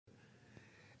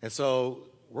And so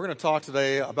we're going to talk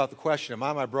today about the question, am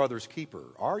I my brother's keeper?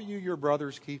 Are you your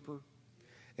brother's keeper?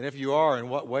 And if you are, in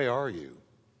what way are you?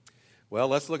 Well,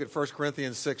 let's look at 1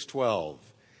 Corinthians 6:12.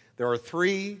 There are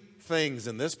three things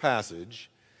in this passage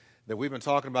that we've been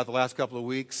talking about the last couple of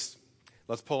weeks.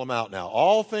 Let's pull them out now.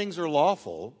 All things are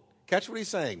lawful. Catch what he's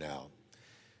saying now.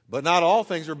 But not all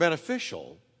things are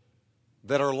beneficial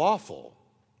that are lawful.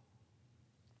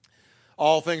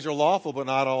 All things are lawful, but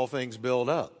not all things build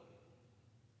up.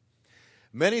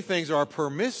 Many things are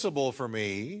permissible for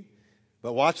me,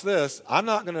 but watch this. I'm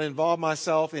not going to involve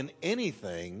myself in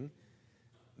anything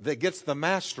that gets the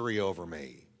mastery over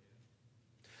me.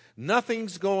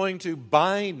 Nothing's going to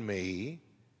bind me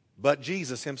but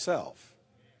Jesus himself.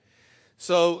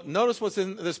 So notice what's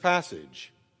in this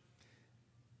passage.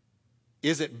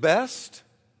 Is it best?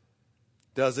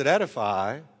 Does it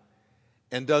edify?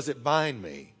 And does it bind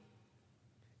me?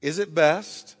 Is it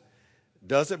best?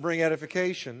 Does it bring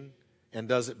edification? And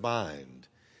does it bind?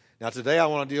 Now today I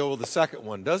want to deal with the second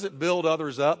one. Does it build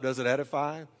others up? Does it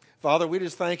edify? Father, we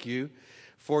just thank you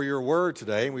for your word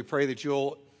today, and we pray that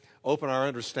you'll open our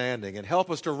understanding and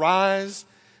help us to rise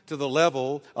to the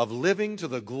level of living to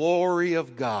the glory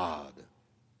of God.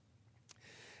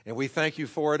 And we thank you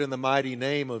for it in the mighty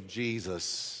name of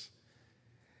Jesus.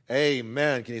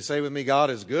 Amen. Can you say with me, God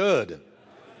is good?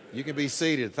 You can be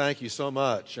seated. Thank you so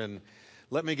much. And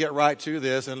let me get right to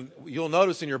this. And you'll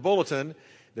notice in your bulletin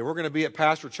that we're going to be at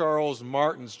Pastor Charles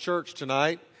Martin's church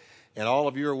tonight. And all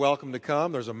of you are welcome to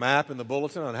come. There's a map in the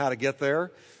bulletin on how to get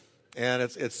there. And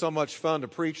it's so much fun to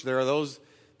preach there. Those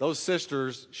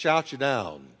sisters shout you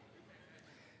down.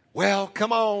 Well,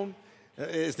 come on.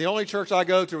 It's the only church I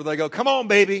go to where they go, come on,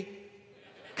 baby.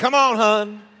 Come on,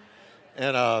 hun.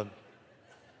 And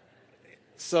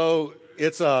so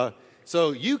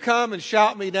you come and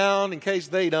shout me down in case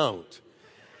they don't.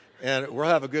 And we'll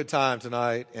have a good time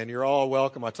tonight, and you're all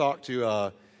welcome. I talked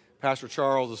to Pastor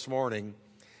Charles this morning,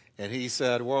 and he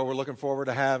said, well, we're looking forward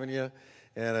to having you,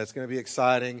 and it's going to be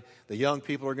exciting. The young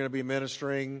people are going to be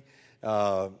ministering,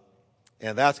 and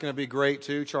that's going to be great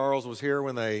too. Charles was here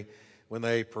when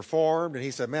they performed, and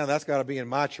he said, man, that's got to be in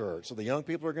my church. So the young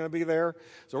people are going to be there,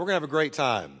 so we're going to have a great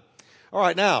time. All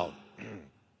right, now,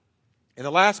 in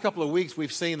the last couple of weeks,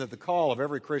 we've seen that the call of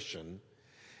every Christian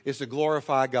is to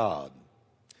glorify God.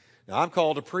 Now, I'm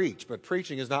called to preach, but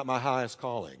preaching is not my highest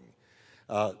calling.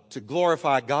 To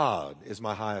glorify God is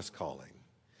my highest calling.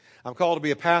 I'm called to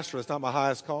be a pastor. That's not my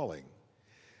highest calling.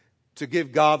 To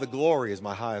give God the glory is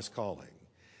my highest calling.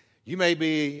 You may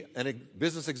be a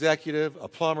business executive, a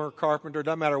plumber, carpenter.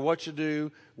 Doesn't matter what you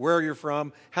do, where you're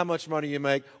from, how much money you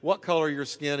make, what color your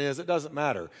skin is. It doesn't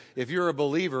matter. If you're a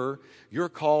believer, you're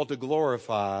called to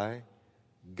glorify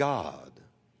God.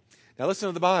 Now listen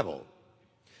to the Bible.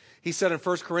 He said in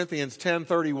 1 Corinthians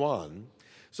 10:31,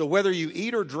 so whether you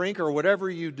eat or drink or whatever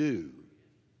you do,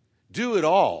 do it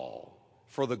all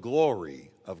for the glory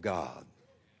of God.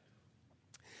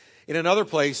 In another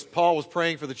place, Paul was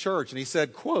praying for the church, and he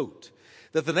said, quote,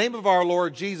 that the name of our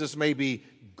Lord Jesus may be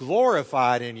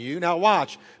glorified in you. Now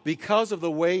watch, because of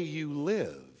the way you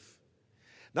live.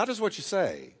 Not just what you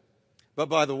say, but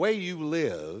by the way you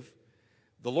live,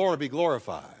 the Lord will be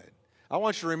glorified. I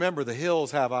want you to remember the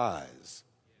hills have eyes.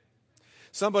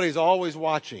 Somebody's always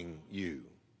watching you.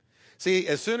 See,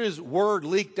 as soon as word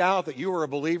leaked out that you were a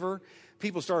believer,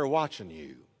 people started watching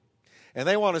you. And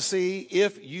they want to see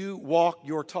if you walk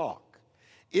your talk.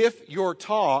 If your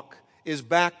talk is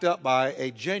backed up by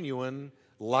a genuine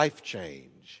life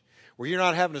change. Where you're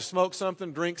not having to smoke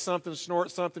something, drink something,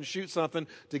 snort something, shoot something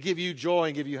to give you joy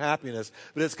and give you happiness.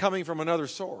 But it's coming from another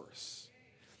source.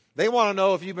 They want to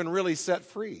know if you've been really set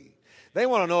free. They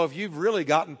want to know if you've really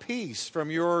gotten peace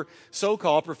from your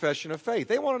so-called profession of faith.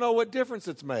 They want to know what difference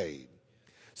it's made.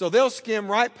 So they'll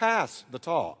skim right past the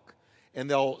talk and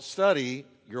they'll study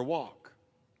your walk.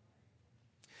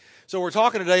 So we're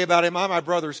talking today about, am I my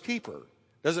brother's keeper?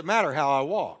 Does it matter how I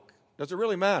walk? Does it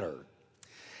really matter?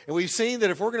 And we've seen that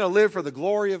if we're going to live for the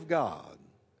glory of God,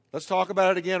 let's talk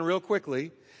about it again real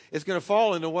quickly. It's going to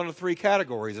fall into one of three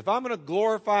categories. If I'm going to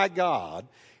glorify God,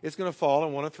 it's going to fall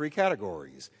in one of three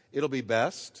categories. It'll be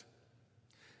best,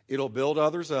 it'll build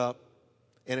others up,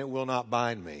 and it will not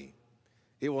bind me.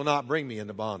 It will not bring me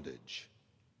into bondage.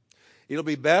 It'll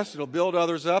be best, it'll build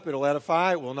others up, it'll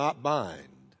edify, it will not bind.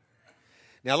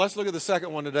 Now let's look at the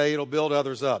second one today, it'll build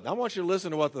others up. Now I want you to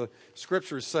listen to what the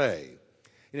scriptures say.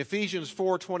 In Ephesians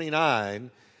 4:29,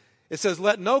 it says,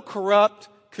 let no corrupt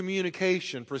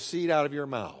communication proceed out of your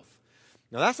mouth.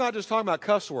 Now that's not just talking about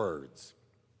cuss words.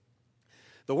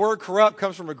 The word corrupt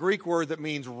comes from a Greek word that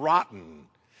means rotten.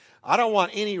 I don't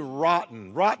want any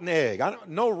rotten egg.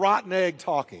 No rotten egg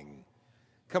talking.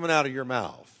 coming out of your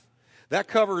mouth. That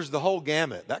covers the whole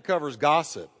gamut. That covers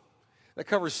gossip. That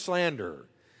covers slander.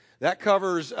 That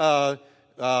covers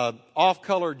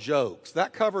off-color jokes.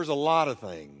 That covers a lot of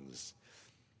things.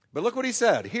 But look what he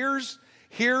said. Here's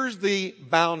the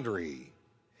boundary.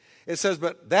 It says,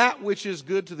 but that which is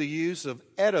good to the use of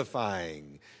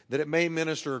edifying, that it may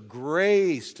minister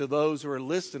grace to those who are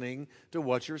listening to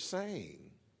what you're saying.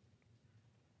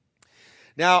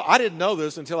 Now, I didn't know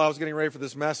this until I was getting ready for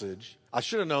this message. I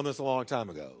should have known this a long time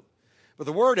ago. But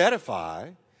the word edify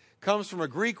comes from a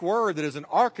Greek word that is an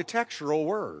architectural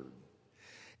word.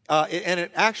 And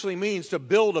it actually means to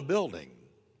build a building.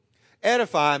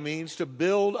 Edify means to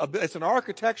build it's an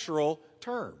architectural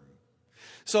term.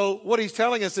 So what he's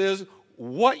telling us is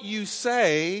what you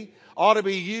say ought to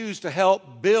be used to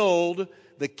help build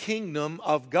the kingdom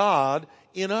of God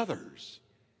in others.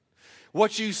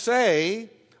 What you say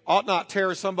ought not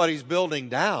tear somebody's building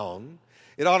down.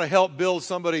 It ought to help build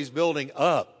somebody's building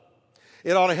up.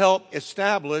 It ought to help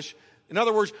establish. In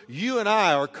other words, you and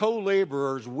I are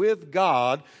co-laborers with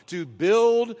God to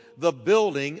build the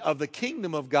building of the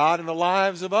kingdom of God in the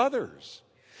lives of others.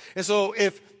 And so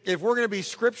if we're going to be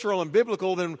scriptural and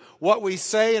biblical, then what we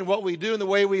say and what we do and the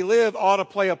way we live ought to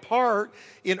play a part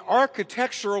in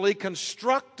architecturally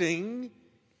constructing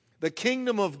the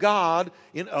kingdom of God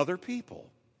in other people.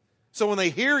 So when they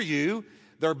hear you,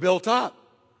 they're built up.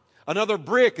 Another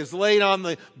brick is laid on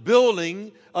the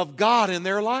building of God in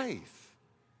their life.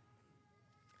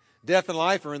 Death and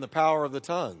life are in the power of the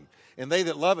tongue, and they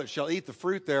that love it shall eat the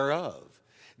fruit thereof.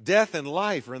 Death and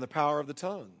life are in the power of the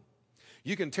tongue.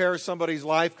 You can tear somebody's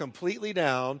life completely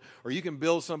down, or you can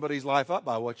build somebody's life up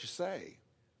by what you say.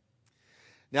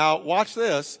 Now, watch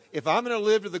this. If I'm going to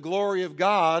live to the glory of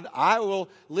God, I will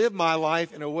live my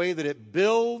life in a way that it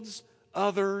builds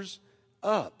others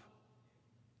up.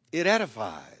 It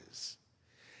edifies.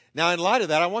 Now, in light of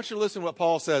that, I want you to listen to what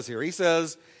Paul says here. He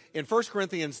says, in 1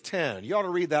 Corinthians 10, you ought to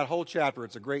read that whole chapter.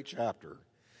 It's a great chapter.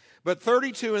 But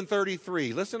 32 and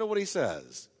 33, listen to what he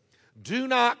says. Do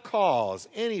not cause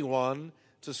anyone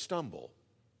to stumble,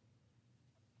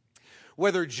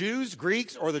 whether Jews,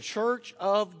 Greeks, or the church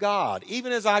of God,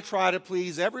 even as I try to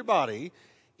please everybody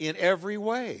in every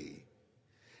way.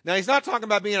 Now, he's not talking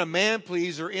about being a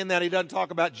man-pleaser in that he doesn't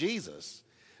talk about Jesus,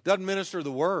 doesn't minister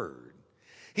the word.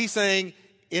 He's saying,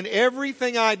 in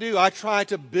everything I do, I try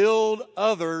to build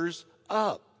others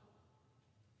up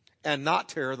and not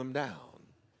tear them down.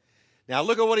 Now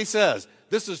look at what he says.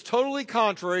 This is totally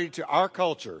contrary to our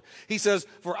culture. He says,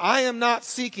 for I am not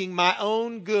seeking my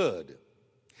own good.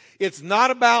 It's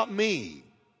not about me.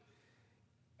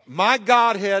 My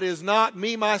Godhead is not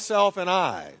me, myself, and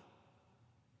I.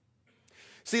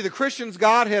 See, the Christian's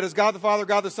Godhead is God the Father,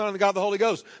 God the Son, and God the Holy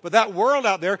Ghost. But that world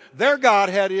out there, their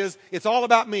Godhead is, it's all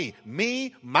about me.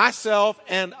 Me, myself,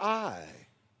 and I.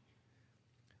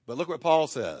 But look what Paul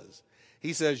says.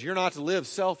 He says, you're not to live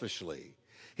selfishly.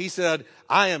 He said,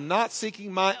 I am not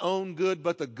seeking my own good,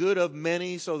 but the good of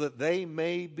many so that they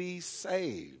may be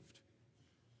saved,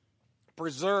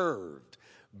 preserved,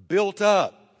 built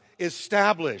up,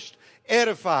 established,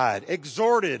 edified,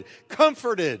 exhorted,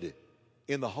 comforted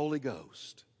in the Holy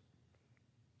Ghost.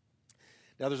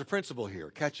 Now there's a principle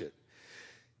here. Catch it.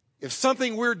 If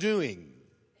something we're doing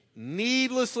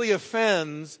needlessly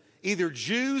offends either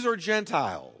Jews or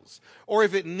Gentiles, or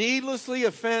if it needlessly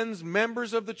offends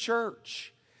members of the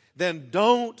church, then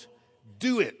don't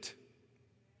do it.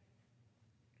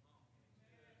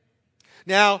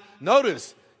 Now,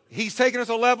 notice, he's taken us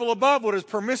a level above what is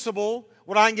permissible,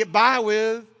 what I can get by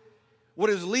with, what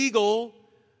is legal.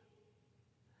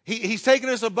 He's taken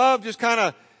us above just kind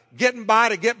of getting by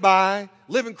to get by,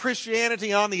 living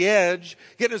Christianity on the edge,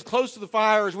 getting as close to the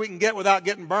fire as we can get without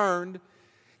getting burned,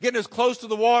 getting as close to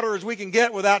the water as we can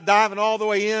get without diving all the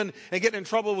way in and getting in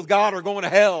trouble with God or going to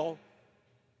hell.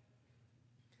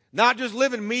 Not just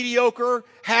living mediocre,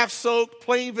 half-soaked,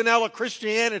 plain vanilla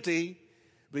Christianity,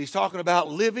 but he's talking about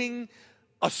living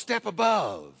a step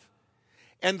above.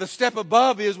 And the step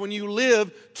above is when you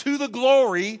live to the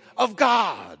glory of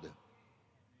God.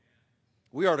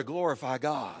 We are to glorify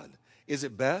God. Is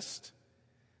it best?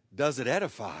 Does it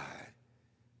edify?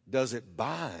 Does it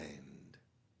bind?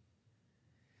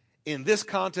 In this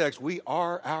context, we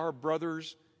are our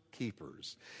brother's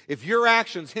keepers. If your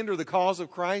actions hinder the cause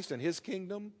of Christ and his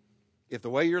kingdom, if the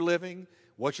way you're living,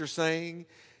 what you're saying,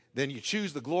 then you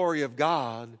choose the glory of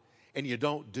God and you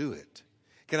don't do it.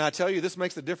 Can I tell you, this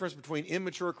makes the difference between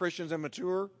immature Christians and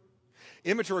mature?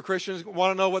 Immature Christians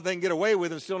want to know what they can get away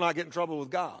with and still not get in trouble with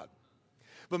God.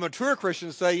 But mature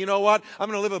Christians say, you know what? I'm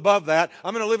going to live above that.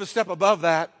 I'm going to live a step above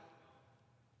that.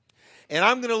 And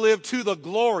I'm going to live to the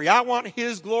glory. I want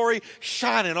His glory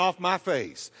shining off my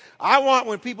face. I want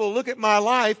when people look at my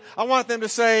life, I want them to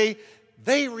say,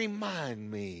 they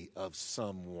remind me of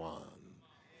someone.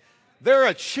 They're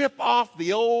a chip off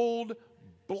the old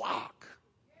block.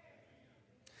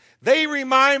 They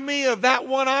remind me of that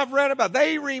one I've read about.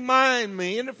 They remind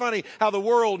me. Isn't it funny how the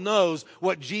world knows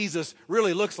what Jesus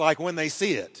really looks like when they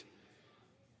see it?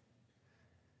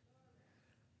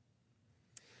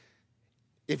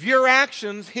 If your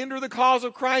actions hinder the cause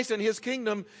of Christ and His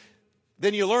kingdom,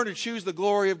 then you learn to choose the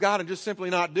glory of God and just simply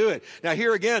not do it. Now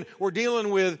here again, we're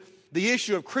dealing with the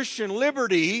issue of Christian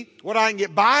liberty, what I can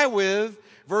get by with,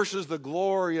 versus the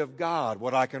glory of God,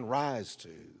 what I can rise to.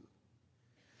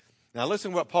 Now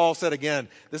listen to what Paul said again.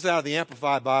 This is out of the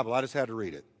Amplified Bible. I just had to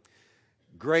read it.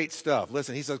 Great stuff.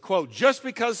 Listen, he says, quote, just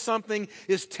because something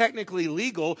is technically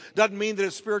legal doesn't mean that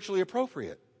it's spiritually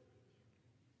appropriate.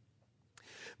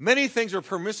 Many things are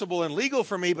permissible and legal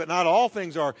for me, but not all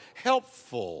things are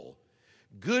helpful,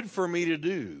 good for me to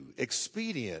do,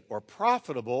 expedient, or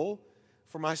profitable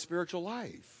for my spiritual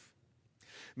life.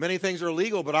 Many things are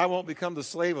legal, but I won't become the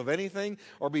slave of anything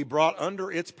or be brought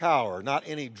under its power. Not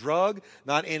any drug,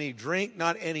 not any drink,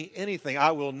 not anything.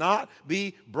 I will not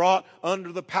be brought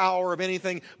under the power of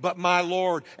anything but my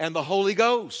Lord and the Holy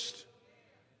Ghost.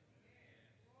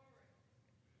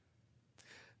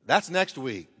 That's next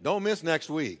week. Don't miss next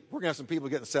week. We're going to have some people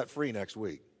getting set free next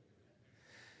week.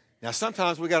 Now,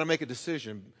 sometimes we got to make a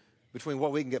decision between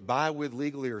what we can get by with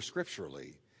legally or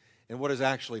scripturally and what is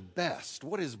actually best.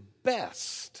 What is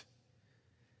best?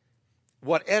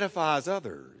 What edifies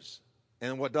others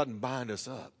and what doesn't bind us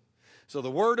up. So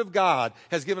the Word of God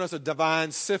has given us a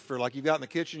divine sifter, like you've got in the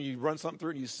kitchen. You run something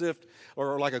through it and you sift,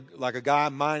 or like a guy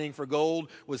mining for gold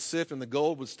would sift, and the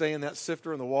gold would stay in that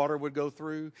sifter and the water would go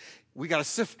through. We got a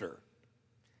sifter.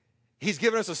 He's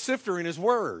given us a sifter in His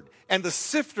Word. And the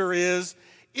sifter is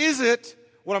it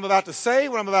what I'm about to say,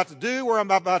 what I'm about to do, where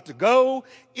I'm about to go,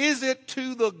 is it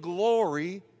to the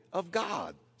glory of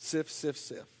God? Sift, sift,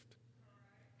 sift.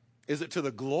 Is it to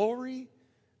the glory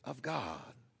of God?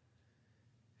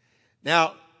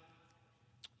 Now,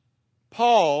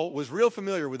 Paul was real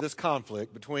familiar with this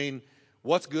conflict between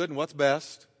what's good and what's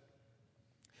best,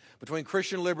 between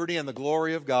Christian liberty and the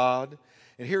glory of God.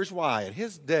 And here's why. In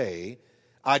his day,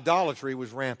 idolatry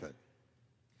was rampant.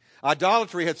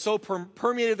 Idolatry had so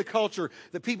permeated the culture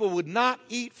that people would not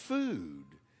eat food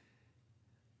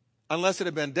unless it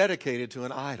had been dedicated to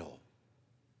an idol.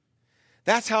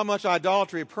 That's how much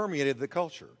idolatry had permeated the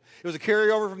culture. It was a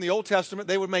carryover from the Old Testament.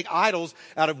 They would make idols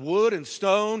out of wood and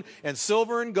stone and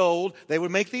silver and gold. They would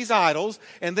make these idols,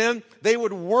 and then they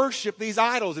would worship these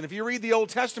idols. And if you read the Old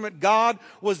Testament, God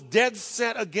was dead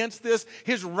set against this.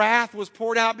 His wrath was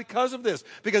poured out because of this,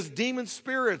 because demon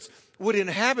spirits would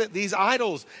inhabit these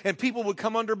idols, and people would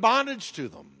come under bondage to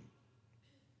them.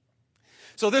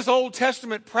 So this Old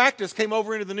Testament practice came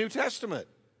over into the New Testament.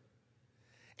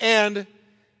 And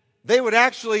they would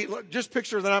actually, just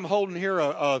picture that I'm holding here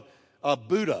a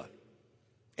Buddha.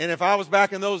 And if I was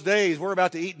back in those days, we're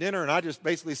about to eat dinner, and I just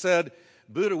basically said,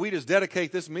 Buddha, we just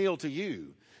dedicate this meal to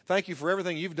you. Thank you for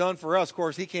everything you've done for us. Of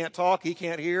course, he can't talk, he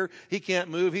can't hear, he can't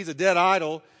move. He's a dead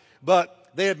idol. But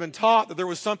they had been taught that there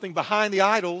was something behind the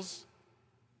idols.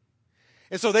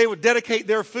 And so they would dedicate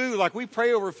their food, like we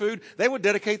pray over food, they would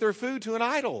dedicate their food to an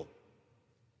idol.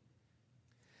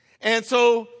 And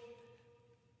so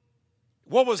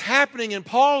what was happening in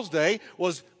Paul's day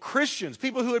was Christians,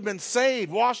 people who had been saved,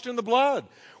 washed in the blood,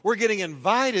 were getting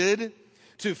invited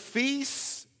to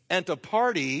feasts and to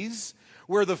parties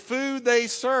where the food they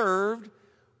served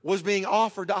was being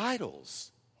offered to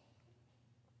idols.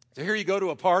 So here you go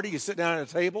to a party, you sit down at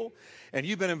a table, and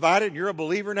you've been invited, and you're a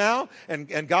believer now,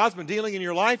 and God's been dealing in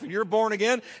your life, and you're born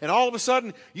again, and all of a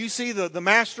sudden you see the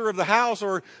master of the house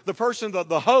or the person,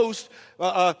 the host,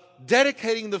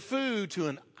 dedicating the food to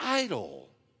an idol.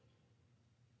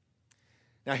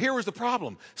 Now here was the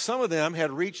problem. Some of them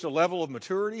had reached a level of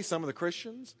maturity, some of the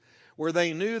Christians, where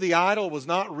they knew the idol was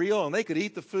not real and they could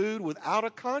eat the food without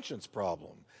a conscience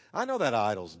problem. I know that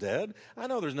idol's dead. I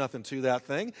know there's nothing to that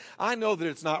thing. I know that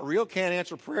it's not real, can't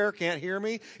answer prayer, can't hear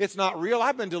me. It's not real.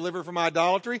 I've been delivered from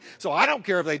idolatry, so I don't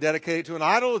care if they dedicate it to an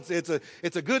idol. It's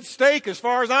a good steak as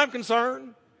far as I'm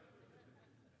concerned.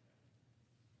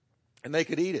 And they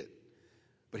could eat it.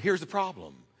 But here's the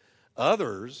problem.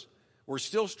 Others were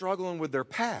still struggling with their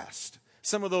past.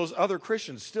 Some of those other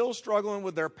Christians still struggling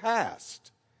with their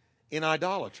past in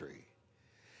idolatry.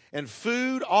 And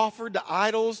food offered to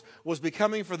idols was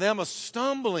becoming for them a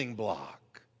stumbling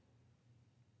block.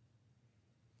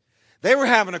 They were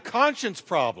having a conscience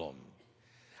problem.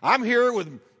 I'm here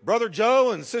with Brother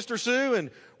Joe and Sister Sue, and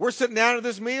we're sitting down at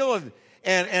this meal,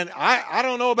 and I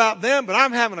don't know about them, but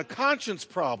I'm having a conscience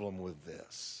problem with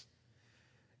this.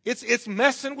 It's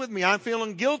messing with me. I'm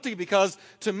feeling guilty because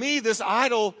to me, this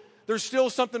idol, there's still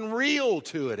something real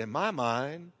to it in my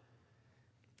mind.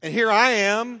 And here I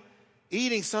am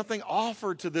eating something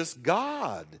offered to this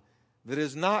God that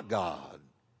is not God.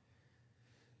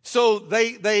 So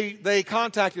they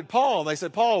contacted Paul and they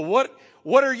said, Paul,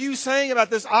 what are you saying about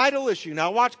this idol issue?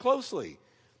 Now watch closely.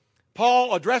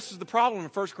 Paul addresses the problem in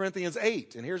 1 Corinthians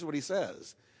 8, and here's what he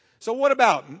says. So what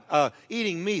about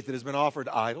eating meat that has been offered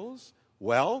to idols?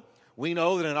 Well, we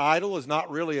know that an idol is not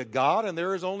really a God, and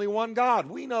there is only one God.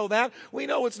 We know that. We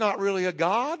know it's not really a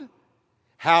God.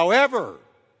 However,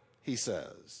 he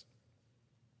says,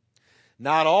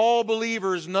 not all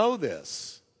believers know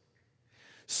this.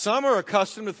 Some are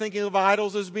accustomed to thinking of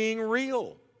idols as being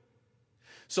real.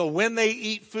 So when they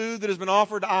eat food that has been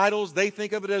offered to idols, they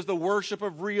think of it as the worship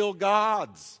of real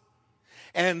gods.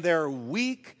 And their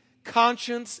weak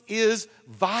conscience is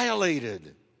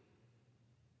violated.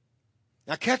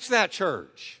 Now catch that,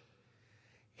 church.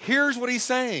 Here's what he's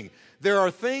saying. There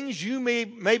are things you may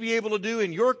be able to do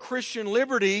in your Christian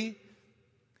liberty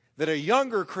that a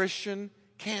younger Christian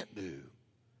can't do.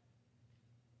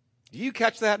 Do you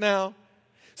catch that now?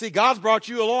 See, God's brought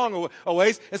you along a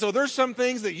ways, and so there's some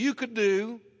things that you could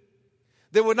do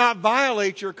that would not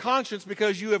violate your conscience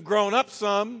because you have grown up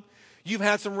some, you've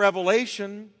had some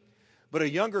revelation, but a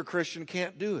younger Christian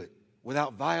can't do it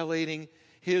without violating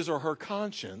his or her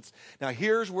conscience. Now,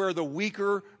 here's where the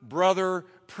weaker brother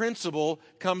principle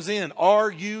comes in. Are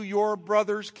you your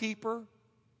brother's keeper?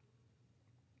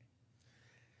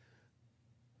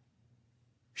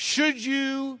 Should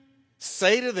you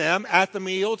say to them at the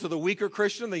meal, to the weaker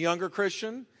Christian, the younger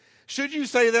Christian, should you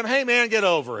say to them, hey man, get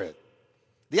over it.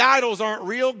 The idols aren't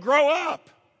real. Grow up.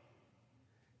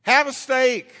 Have a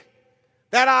steak.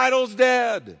 That idol's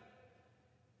dead.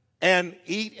 And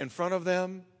eat in front of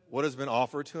them what has been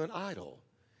offered to an idol?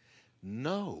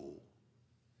 No.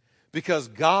 Because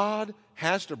God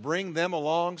has to bring them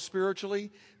along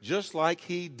spiritually just like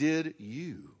he did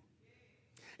you.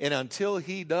 And until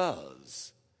he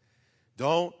does,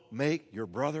 don't make your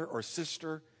brother or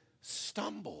sister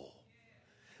stumble,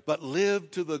 but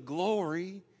live to the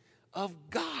glory of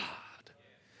God.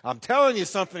 I'm telling you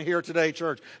something here today,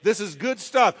 church. This is good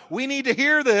stuff. We need to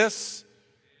hear this.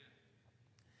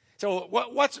 So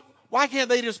why can't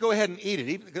they just go ahead and eat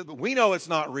it? Because we know it's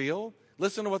not real.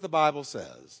 Listen to what the Bible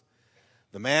says.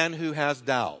 The man who has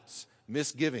doubts,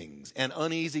 misgivings, and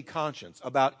uneasy conscience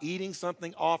about eating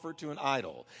something offered to an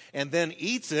idol and then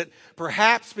eats it,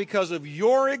 perhaps because of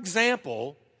your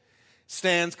example,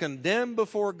 stands condemned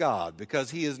before God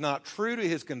because he is not true to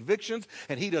his convictions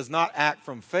and he does not act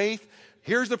from faith.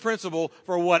 Here's the principle: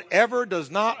 for whatever does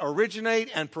not originate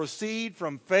and proceed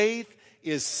from faith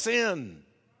is sin.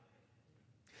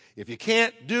 If you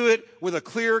can't do it with a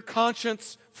clear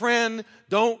conscience, friend,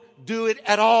 don't do it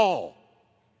at all.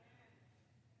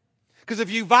 Because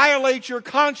if you violate your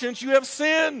conscience, you have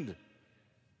sinned.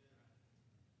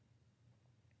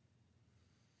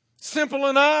 Simple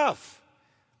enough.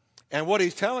 And what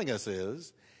he's telling us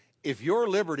is, if your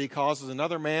liberty causes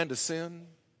another man to sin,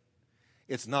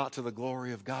 it's not to the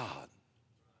glory of God.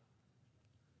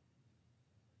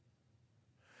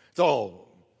 So,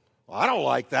 I don't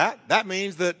like that. That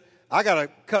means that I got to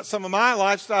cut some of my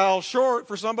lifestyle short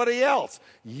for somebody else.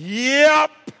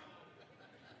 Yep.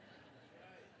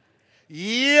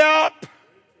 Yep.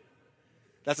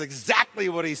 That's exactly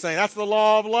what he's saying. That's the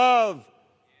law of love.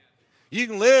 You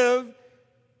can live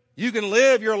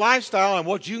your lifestyle and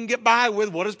what you can get by with,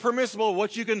 what is permissible,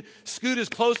 what you can scoot as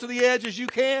close to the edge as you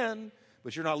can,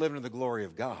 but you're not living to the glory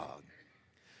of God.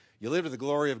 You live to the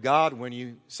glory of God when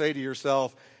you say to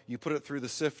yourself, you put it through the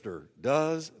sifter,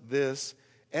 does this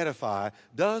edify?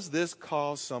 Does this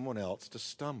cause someone else to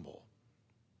stumble?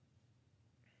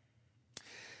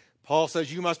 Paul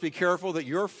says you must be careful that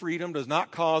your freedom does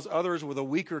not cause others with a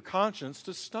weaker conscience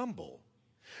to stumble.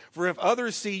 For if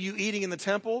others see you eating in the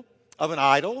temple of an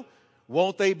idol,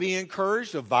 won't they be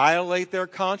encouraged to violate their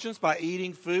conscience by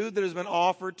eating food that has been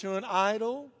offered to an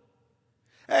idol?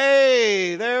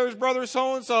 Hey, there's brother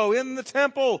so-and-so in the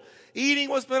temple eating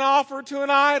what's been offered to an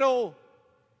idol.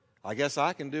 I guess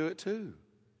I can do it too.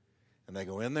 And they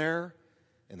go in there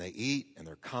and they eat and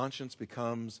their conscience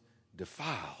becomes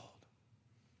defiled.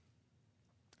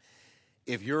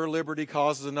 If your liberty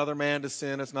causes another man to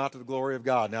sin, it's not to the glory of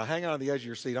God. Now, hang on the edge of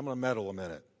your seat. I'm going to meddle a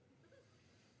minute.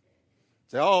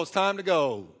 Say, oh, it's time to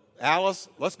go. Alice,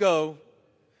 let's go.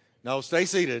 No, stay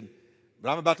seated. But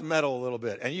I'm about to meddle a little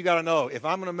bit. And you got to know, if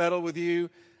I'm going to meddle with you,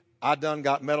 I done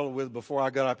got meddled with before I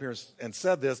got up here and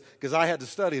said this because I had to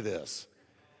study this.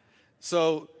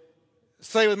 So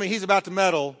say with me, he's about to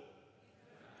meddle,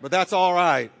 but that's all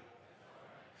right.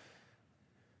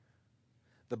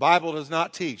 The Bible does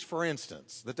not teach, for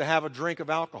instance, that to have a drink of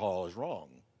alcohol is wrong.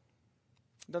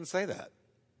 It doesn't say that.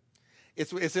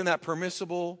 It's in that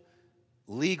permissible,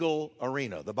 legal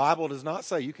arena. The Bible does not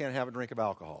say you can't have a drink of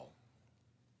alcohol.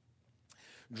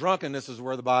 Drunkenness is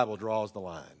where the Bible draws the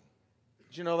line.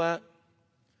 Did you know that?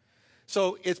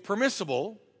 So it's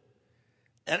permissible,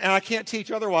 and I can't teach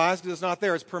otherwise because it's not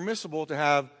there. It's permissible to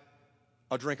have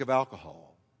a drink of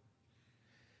alcohol.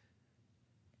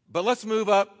 But let's move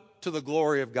up to the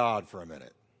glory of God for a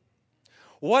minute.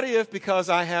 What if, because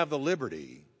I have the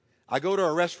liberty, I go to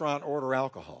a restaurant and order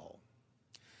alcohol,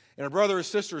 and a brother or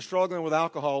sister struggling with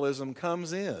alcoholism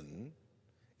comes in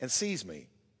and sees me?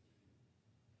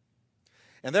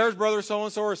 And there's brother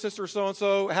so-and-so or sister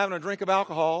so-and-so having a drink of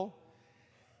alcohol,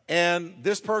 and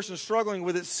this person struggling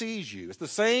with it sees you. It's the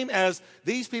same as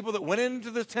these people that went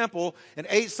into the temple and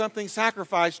ate something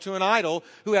sacrificed to an idol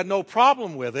who had no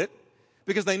problem with it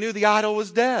because they knew the idol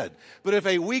was dead. But if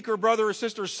a weaker brother or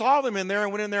sister saw them in there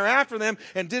and went in there after them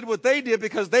and did what they did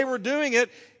because they were doing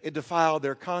it, it defiled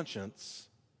their conscience.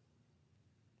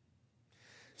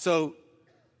 So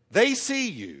they see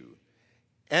you,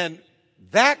 and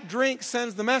that drink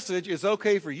sends the message, it's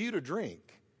okay for you to drink.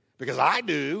 Because I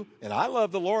do, and I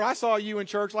love the Lord. I saw you in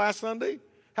church last Sunday.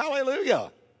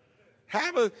 Hallelujah.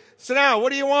 Sit down.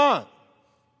 What do you want?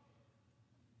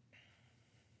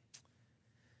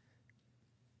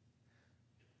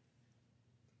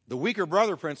 The weaker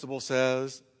brother principle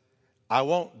says, I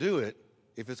won't do it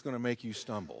if it's going to make you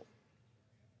stumble.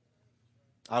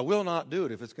 I will not do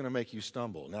it if it's going to make you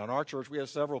stumble. Now, in our church, we have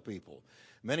several people,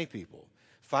 many people,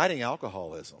 fighting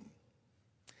alcoholism.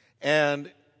 And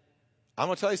I'm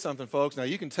going to tell you something, folks. Now,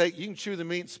 you can chew the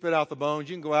meat and spit out the bones.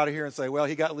 You can go out of here and say, well,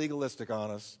 he got legalistic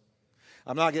on us.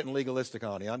 I'm not getting legalistic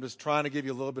on you. I'm just trying to give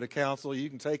you a little bit of counsel. You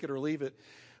can take it or leave it.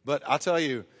 But I'll tell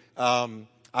you,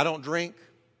 I don't drink.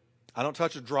 I don't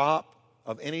touch a drop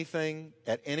of anything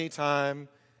at any time,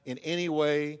 in any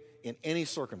way, in any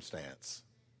circumstance.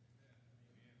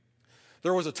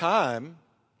 There was a time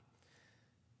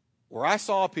where I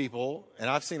saw people, and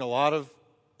I've seen a lot of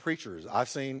preachers. I've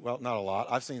seen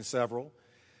several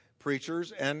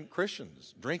preachers and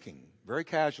Christians drinking very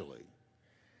casually.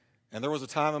 And there was a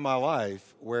time in my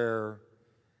life where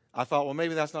I thought, well,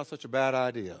 maybe that's not such a bad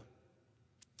idea.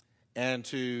 And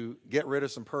to get rid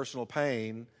of some personal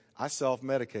pain, I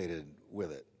self-medicated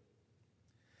with it.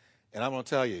 And I'm going to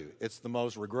tell you, it's the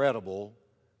most regrettable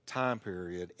time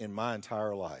period in my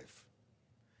entire life.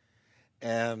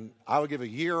 And I would give a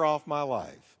year off my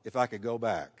life if I could go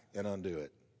back and undo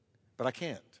it. But I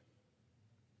can't.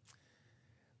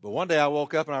 But one day I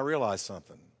woke up and I realized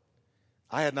something.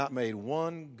 I had not made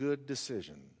one good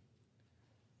decision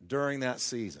during that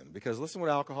season. Because listen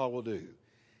what alcohol will do.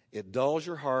 It dulls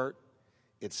your heart.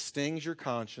 It stings your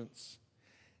conscience.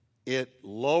 It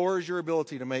lowers your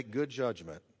ability to make good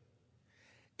judgment.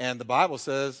 And the Bible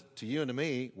says to you and to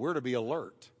me, we're to be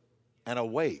alert and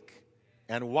awake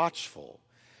and watchful.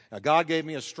 Now, God gave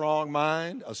me a strong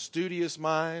mind, a studious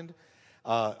mind.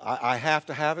 I have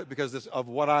to have it because of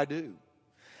what I do.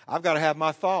 I've got to have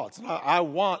my thoughts. And I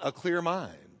want a clear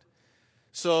mind.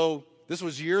 So this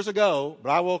was years ago, but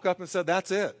I woke up and said,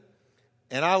 that's it.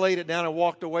 And I laid it down and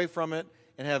walked away from it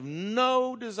and have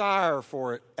no desire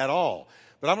for it at all.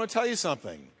 But I'm going to tell you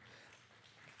something.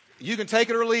 You can take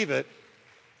it or leave it,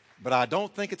 but I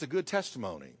don't think it's a good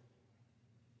testimony.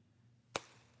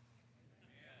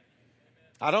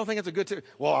 I don't think it's a good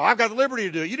well, I've got the liberty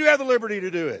to do it. You do have the liberty to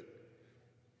do it.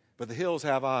 But the hills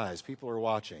have eyes. People are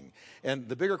watching. And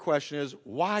the bigger question is,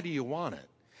 why do you want it?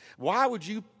 Why would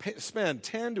you spend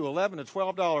 $10 to $11 to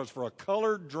 $12 for a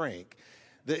colored drink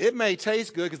that it may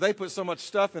taste good because they put so much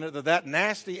stuff in it that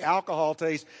nasty alcohol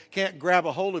taste can't grab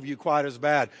a hold of you quite as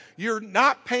bad? You're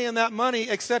not paying that money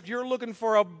except you're looking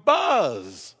for a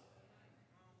buzz.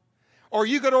 Or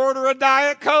you could order a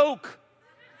Diet Coke.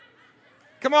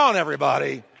 Come on,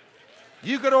 everybody.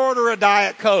 You could order a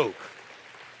Diet Coke.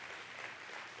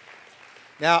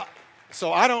 Now,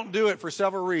 so I don't do it for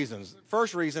several reasons.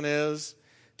 First reason is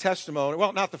testimony.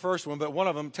 Well, not the first one, but one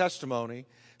of them, testimony.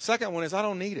 Second one is I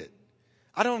don't need it.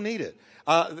 I don't need it.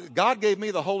 God gave me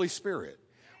the Holy Spirit.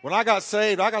 When I got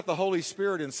saved, I got the Holy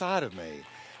Spirit inside of me.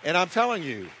 And I'm telling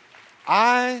you,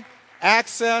 I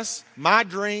access my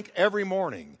drink every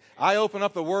morning. I open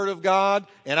up the Word of God,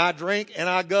 and I drink and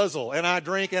I guzzle, and I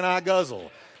drink and I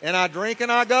guzzle, and I drink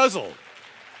and I guzzle.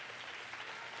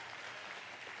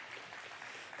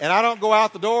 And I don't go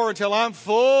out the door until I'm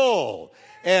full.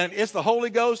 And it's the Holy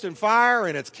Ghost and fire,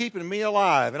 and it's keeping me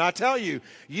alive. And I tell you,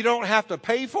 you don't have to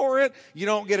pay for it. You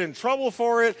don't get in trouble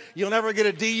for it. You'll never get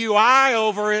a DUI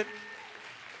over it.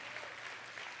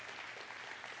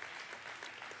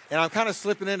 And I'm kind of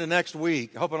slipping into next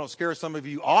week. I hope I don't scare some of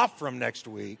you off from next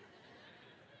week.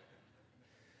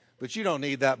 But you don't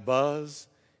need that buzz.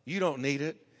 You don't need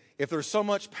it. If there's so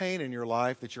much pain in your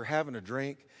life that you're having to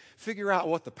drink, figure out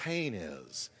what the pain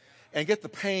is and get the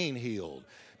pain healed.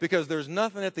 Because there's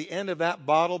nothing at the end of that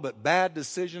bottle but bad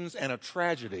decisions and a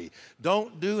tragedy.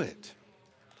 Don't do it.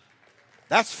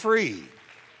 That's free.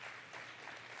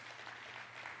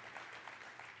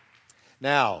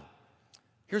 Now,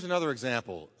 here's another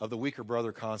example of the weaker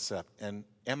brother concept. And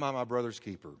am I my brother's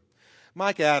keeper?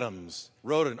 Mike Adams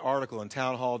wrote an article in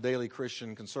Town Hall Daily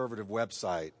Christian Conservative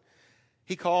website.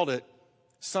 He called it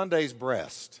Sunday's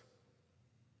Breast.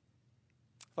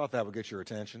 Thought that would get your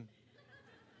attention.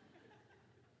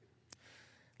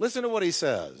 Listen to what he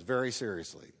says very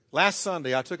seriously. Last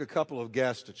Sunday, I took a couple of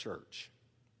guests to church.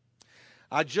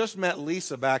 I just met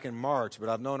Lisa back in March, but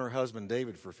I've known her husband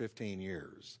David for 15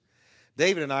 years.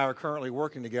 David and I are currently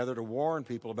working together to warn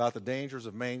people about the dangers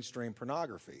of mainstream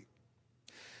pornography,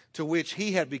 to which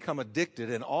he had become addicted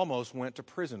and almost went to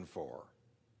prison for.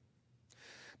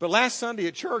 But last Sunday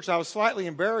at church, I was slightly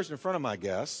embarrassed in front of my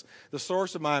guests. The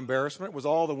source of my embarrassment was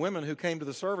all the women who came to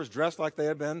the service dressed like they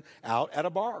had been out at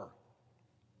a bar.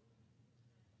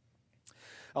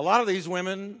 A lot of these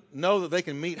women know that they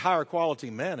can meet higher quality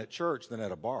men at church than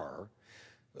at a bar.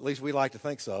 At least we like to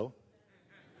think so.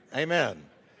 Amen.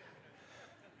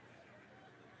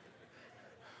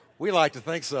 We like to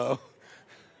think so.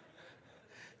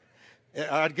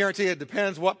 I guarantee it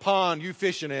depends what pond you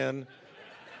fishing in.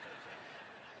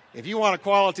 If you want a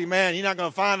quality man, you're not going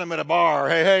to find them at a bar.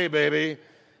 Hey, hey, baby.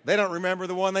 They don't remember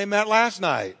the one they met last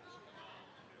night.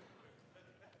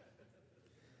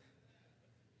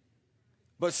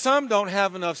 But some don't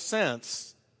have enough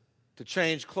sense to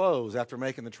change clothes after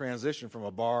making the transition from a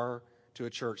bar to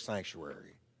a church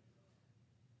sanctuary.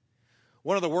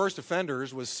 One of the worst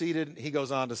offenders was seated, he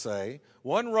goes on to say,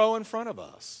 1 row in front of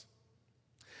us.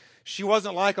 She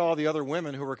wasn't like all the other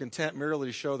women who were content merely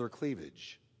to show their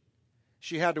cleavage.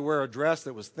 She had to wear a dress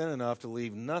that was thin enough to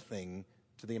leave nothing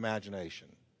to the imagination.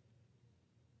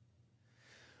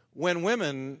 When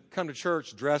women come to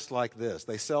church dressed like this,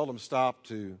 they seldom stop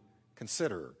to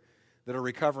consider that a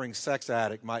recovering sex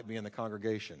addict might be in the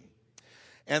congregation.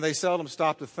 And they seldom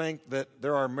stop to think that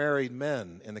there are married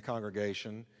men in the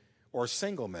congregation or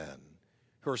single men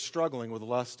who are struggling with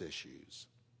lust issues.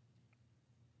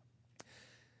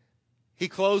 He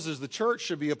closes, the church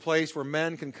should be a place where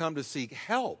men can come to seek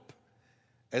help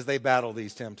as they battle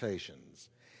these temptations.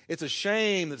 It's a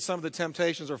shame that some of the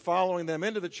temptations are following them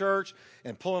into the church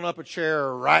and pulling up a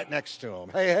chair right next to them.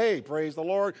 Hey, hey, praise the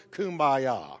Lord,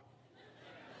 kumbaya.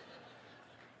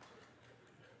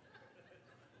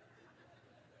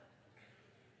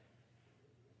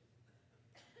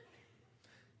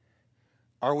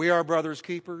 Are we our brother's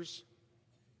keepers?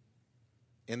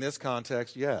 In this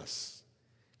context, yes.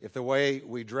 If the way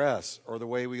we dress or the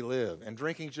way we live, and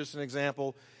drinking is just an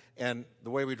example, and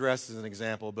the way we dress is an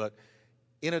example, but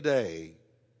in a day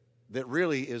that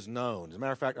really is known. As a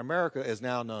matter of fact, America is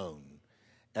now known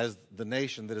as the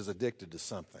nation that is addicted to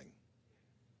something.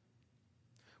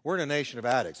 We're in a nation of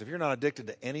addicts. If you're not addicted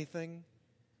to anything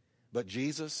but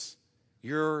Jesus,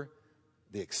 you're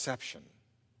the exception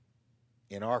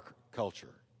in our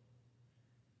culture.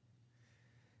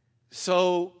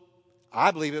 So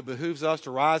I believe it behooves us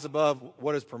to rise above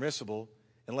what is permissible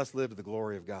and let's live to the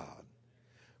glory of God,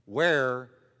 where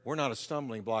we're not a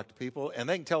stumbling block to people and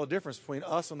they can tell the difference between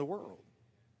us and the world.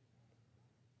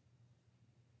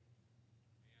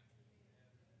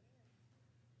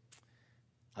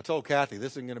 I told Kathy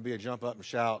this isn't going to be a jump up and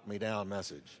shout me down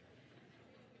message.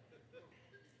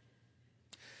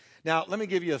 Now, let me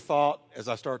give you a thought as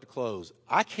I start to close.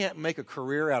 I can't make a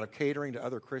career out of catering to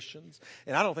other Christians,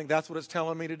 and I don't think that's what it's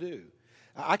telling me to do.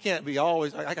 I can't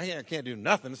do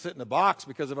nothing, sit in a box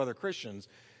because of other Christians.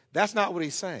 That's not what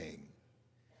he's saying.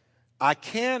 I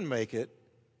can make it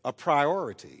a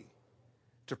priority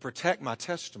to protect my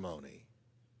testimony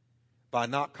by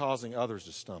not causing others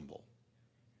to stumble.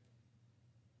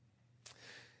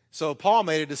 So Paul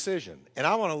made a decision, and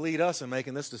I want to lead us in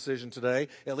making this decision today,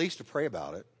 at least to pray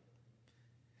about it.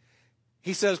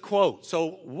 He says, quote,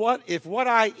 "So if what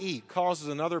I eat causes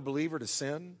another believer to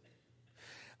sin,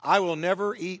 I will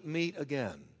never eat meat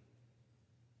again.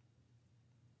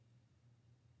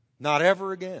 Not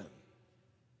ever again.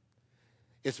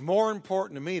 It's more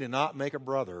important to me to not make a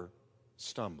brother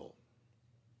stumble."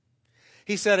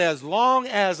 He said, "As long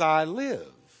as I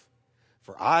live,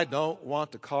 For I don't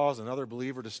want to cause another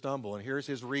believer to stumble. And here's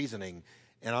his reasoning,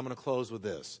 and I'm going to close with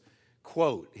this.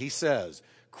 Quote, he says,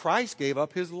 Christ gave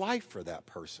up his life for that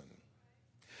person.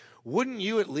 Wouldn't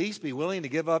you at least be willing to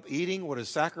give up eating what is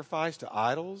sacrificed to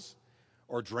idols,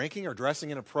 or drinking or dressing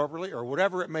inappropriately, or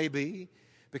whatever it may be?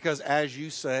 Because as you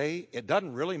say, it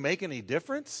doesn't really make any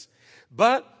difference.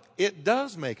 But it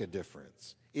does make a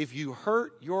difference if you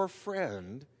hurt your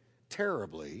friend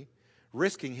terribly,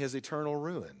 risking his eternal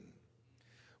ruin.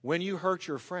 When you hurt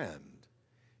your friend,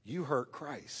 you hurt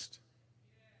Christ.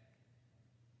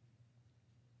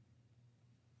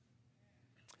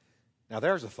 Now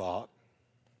there's a thought.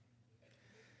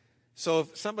 So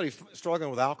if somebody struggling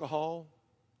with alcohol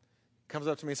comes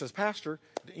up to me and says, Pastor,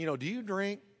 do you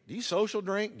drink? Do you social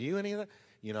drink? Do you any of that?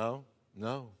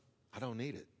 No, I don't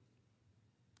need it.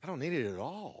 I don't need it at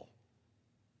all.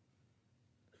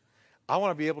 I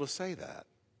want to be able to say that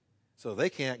so they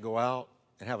can't go out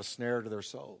and have a snare to their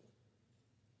soul.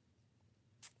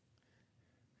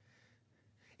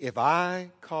 If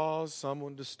I cause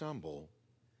someone to stumble,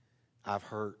 I've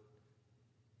hurt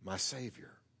my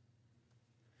Savior.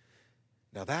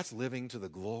 Now that's living to the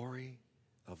glory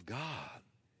of God.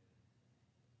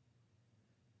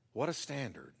 What a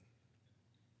standard.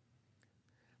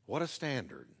 What a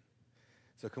standard.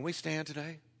 So can we stand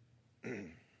today?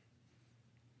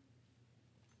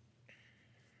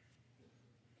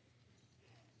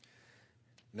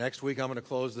 Next week I'm going to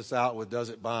close this out with Does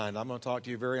It Bind? I'm going to talk to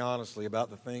you very honestly about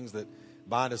the things that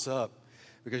bind us up.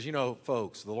 Because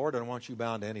folks, the Lord doesn't want you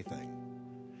bound to anything.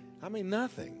 I mean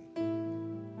nothing.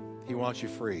 He wants you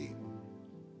free.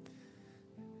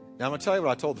 Now I'm going to tell you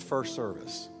what I told the first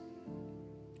service.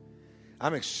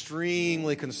 I'm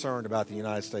extremely concerned about the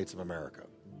United States of America.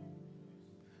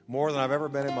 More than I've ever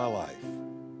been in my life.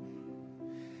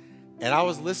 And I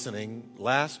was listening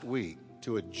last week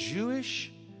to a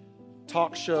Jewish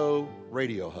talk show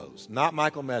radio host, not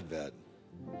Michael Medved,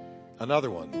 another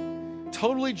one,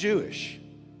 totally Jewish.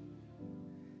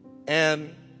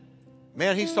 And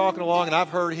man, he's talking along, and I've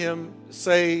heard him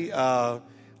say, talk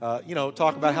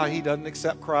about how he doesn't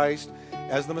accept Christ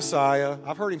as the Messiah.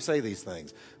 I've heard him say these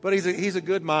things. But he's a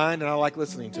good mind, and I like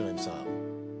listening to him some.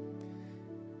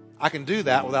 I can do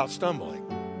that without stumbling.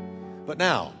 But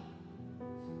now,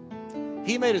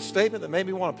 he made a statement that made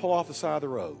me want to pull off the side of the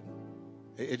road.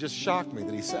 It just shocked me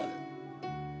that he said it.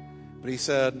 But he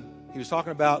said, he was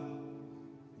talking about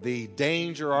the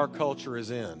danger our culture is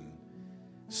in.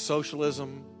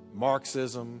 Socialism,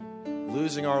 Marxism,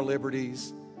 losing our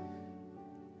liberties,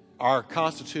 our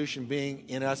Constitution being,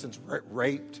 in essence,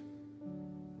 raped.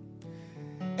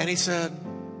 And he said,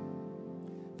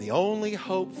 the only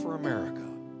hope for America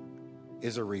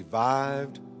is a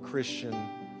revived Christian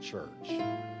church.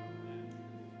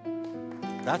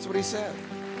 That's what he said.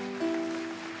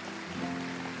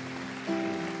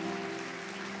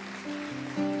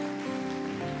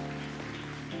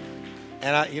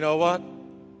 And you know what?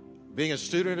 Being a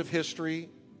student of history,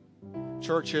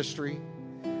 church history,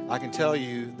 I can tell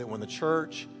you that when the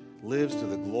church lives to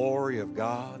the glory of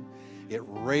God, it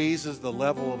raises the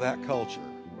level of that culture.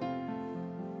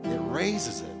 It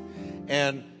raises it.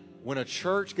 And when a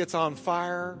church gets on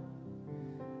fire,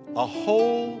 a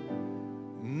whole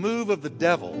move of the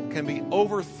devil can be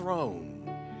overthrown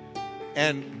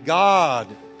and God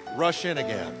rush in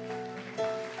again.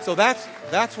 So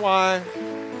that's why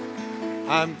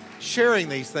I'm sharing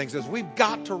these things, is we've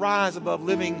got to rise above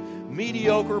living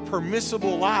mediocre,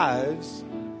 permissible lives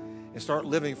and start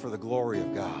living for the glory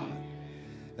of God.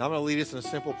 Now I'm going to lead us in a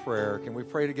simple prayer. Can we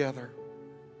pray together?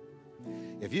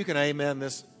 If you can amen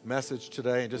this message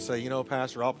today and just say,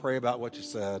 Pastor, I'll pray about what you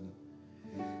said.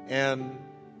 And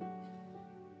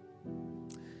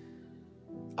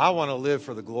I want to live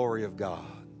for the glory of God.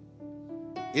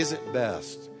 Is it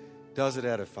best? Does it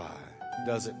edify?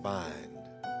 Does it bind?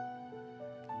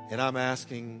 And I'm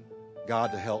asking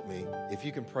God to help me. If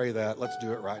you can pray that, let's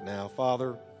do it right now.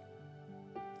 Father,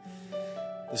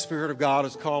 the Spirit of God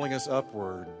is calling us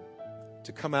upward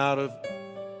to come out of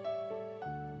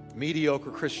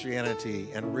mediocre Christianity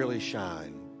and really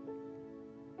shine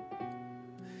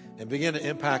and begin to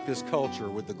impact this culture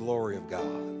with the glory of God.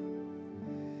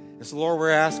 And so, Lord, we're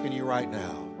asking you right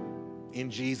now,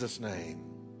 in Jesus' name,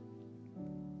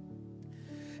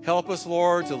 help us,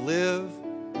 Lord, to live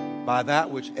by that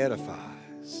which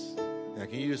edifies. Now,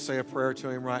 can you just say a prayer to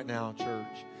him right now,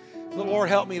 church? So, Lord,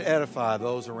 help me to edify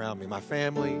those around me, my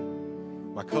family,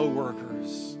 my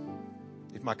co-workers.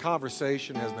 If my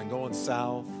conversation has been going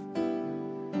south,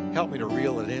 help me to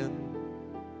reel it in.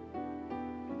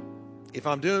 If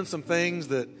I'm doing some things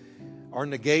that are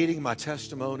negating my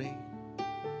testimony,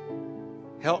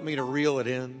 Help me to reel it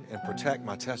in and protect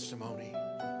my testimony.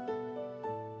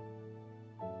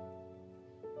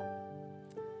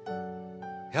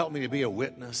 Help me to be a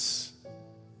witness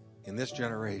in this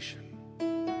generation.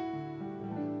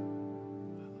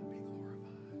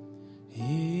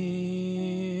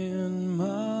 In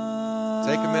my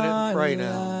Take a minute and pray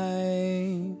now.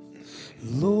 life,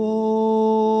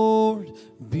 Lord,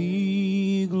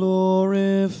 be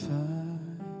glorified,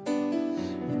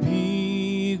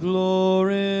 be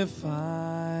glorified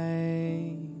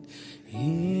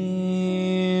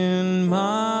in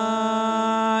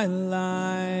my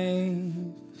life,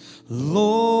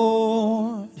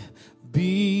 Lord,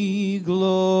 be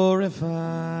glorified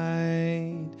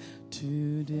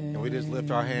today. Can we just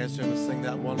lift our hands to him and sing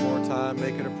that one more time?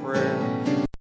 Make it a prayer.